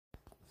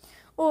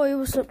Oh, hey,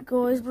 what's up,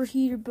 guys? We're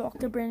here back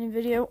to a brand new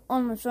video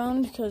on my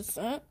phone because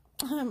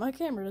my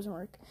camera doesn't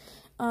work.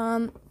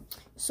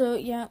 So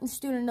yeah, I'm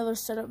just doing another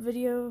setup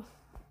video.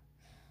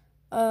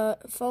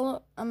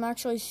 I'm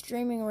actually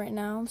streaming right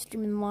now. I'm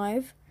streaming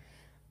live.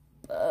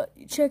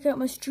 Check out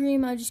my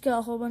stream. I just got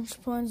a whole bunch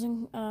of points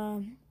in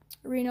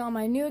Arena on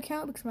my new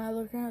account because my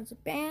other account is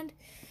banned.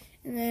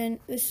 And then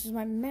this is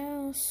my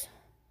mouse.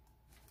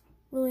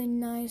 Really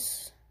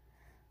nice.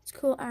 It's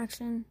cool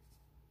action.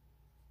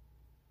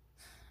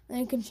 And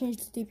you can change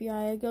the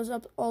DPI. It goes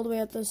up all the way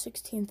up to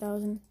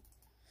 16,000.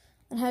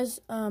 It has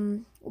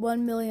 1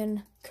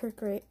 million click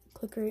rate.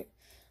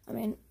 I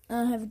mean,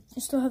 I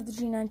still have the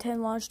G910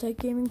 Logitech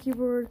gaming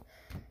keyboard.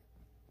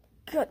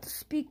 Got the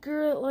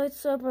speaker that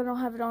lights up. I don't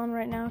have it on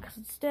right now because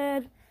it's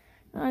dead.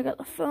 And I got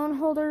the phone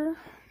holder.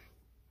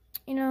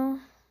 You know,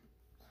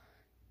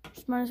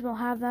 just might as well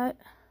have that.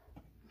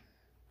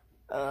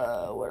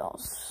 What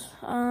else?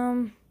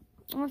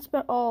 That's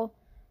about all.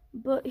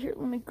 But here,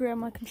 let me grab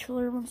my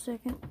controller 1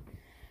 second.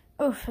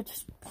 Oh, I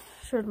just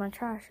showed my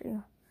trash at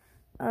you.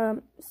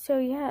 So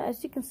yeah,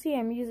 as you can see,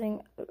 I'm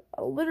using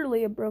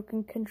literally a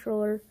broken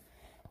controller.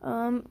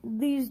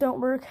 These don't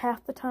work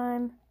half the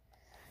time.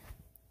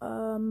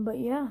 But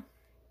yeah.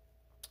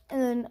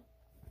 And then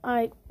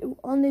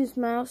on these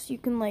mouse, you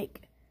can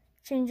like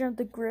change out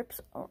the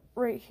grips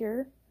right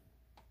here.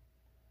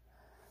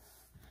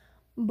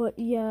 But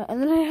yeah,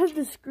 and then I have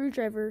the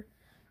screwdriver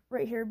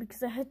right here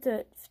because I had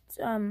to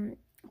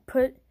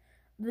put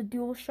the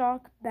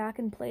DualShock back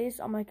in place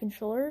on my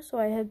controller, so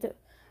I had to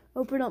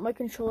open up my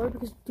controller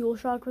because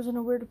DualShock was in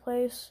a weird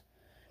place.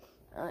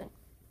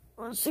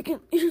 1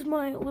 second, here's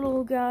my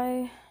little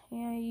guy.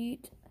 Yeah,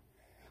 yeet.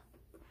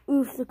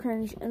 Oof, the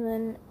cringe. And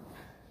then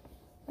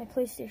my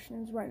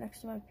PlayStation is right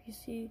next to my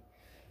PC.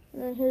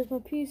 And then here's my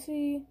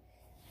PC.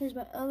 Here's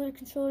my other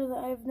controller that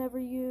I've never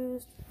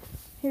used.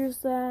 Here's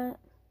that.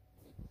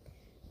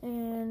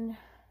 And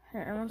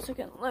here, 1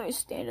 second, let me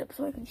stand up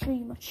so I can show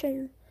you my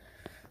chair.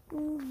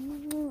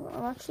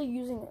 I'm actually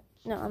using it.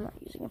 No, I'm not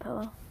using a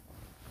pillow.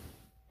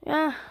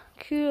 Yeah,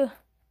 cool.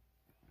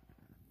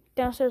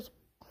 Downstairs,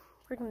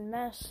 freaking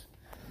mess.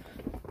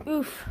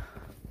 Oof.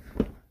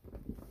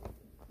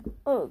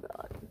 Oh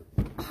god.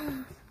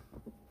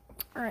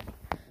 Alright.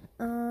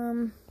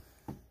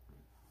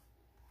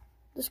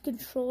 This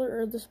controller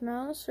or this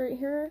mouse right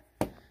here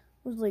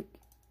was like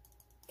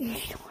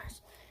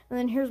 $80. And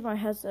then here's my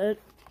headset.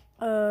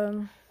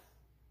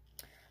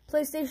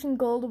 PlayStation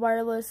Gold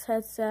wireless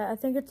headset. I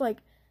think it's like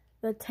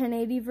the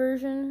 1080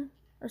 version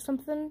or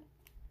something,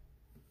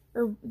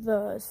 or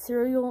the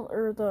serial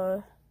or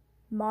the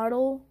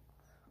model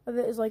of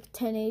it is like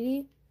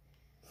 1080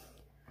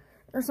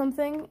 or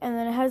something. And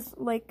then it has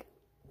like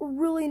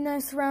really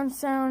nice surround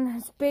sound.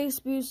 It's bass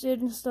boosted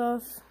and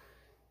stuff.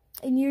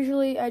 And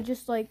usually I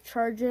just like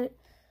charge it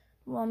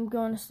while I'm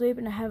going to sleep,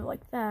 and I have it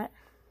like that.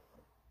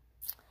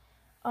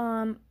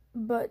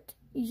 But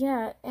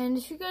yeah, and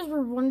if you guys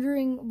were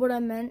wondering what I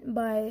meant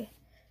by,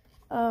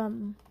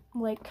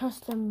 like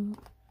custom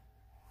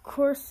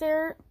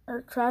Crosshair,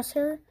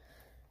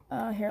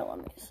 here, let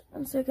me,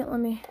 1 second, let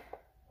me,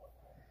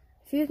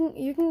 if you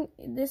can,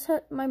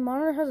 my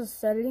monitor has a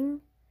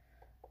setting,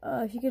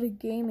 if you go to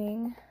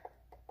gaming,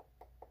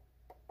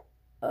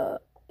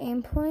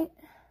 aim point,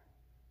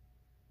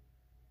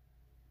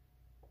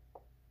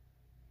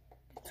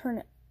 turn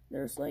it,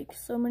 there's like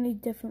so many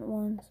different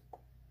ones.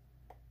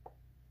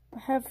 I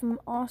have from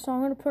awesome.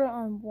 I'm gonna put it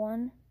on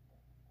 1.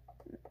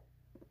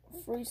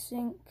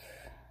 FreeSync.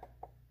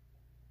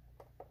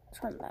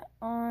 Turn that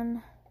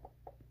on.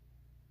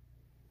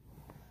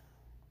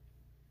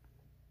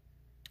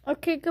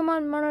 Okay, come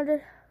on,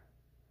 monitor.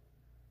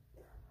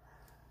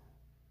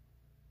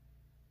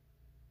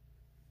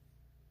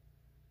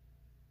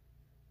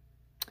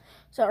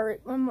 Sorry,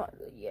 my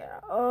monitor. Yeah.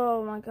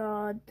 Oh my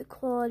god, the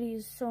quality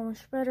is so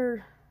much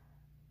better.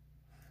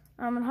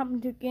 I'm gonna hop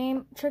into a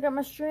game. Check out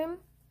my stream.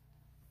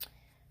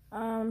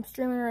 I'm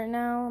streaming right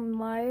now. I'm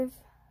live.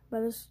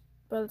 By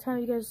the time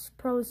you guys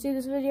probably see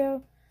this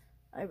video,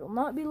 I will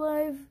not be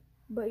live.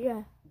 But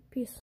yeah, peace.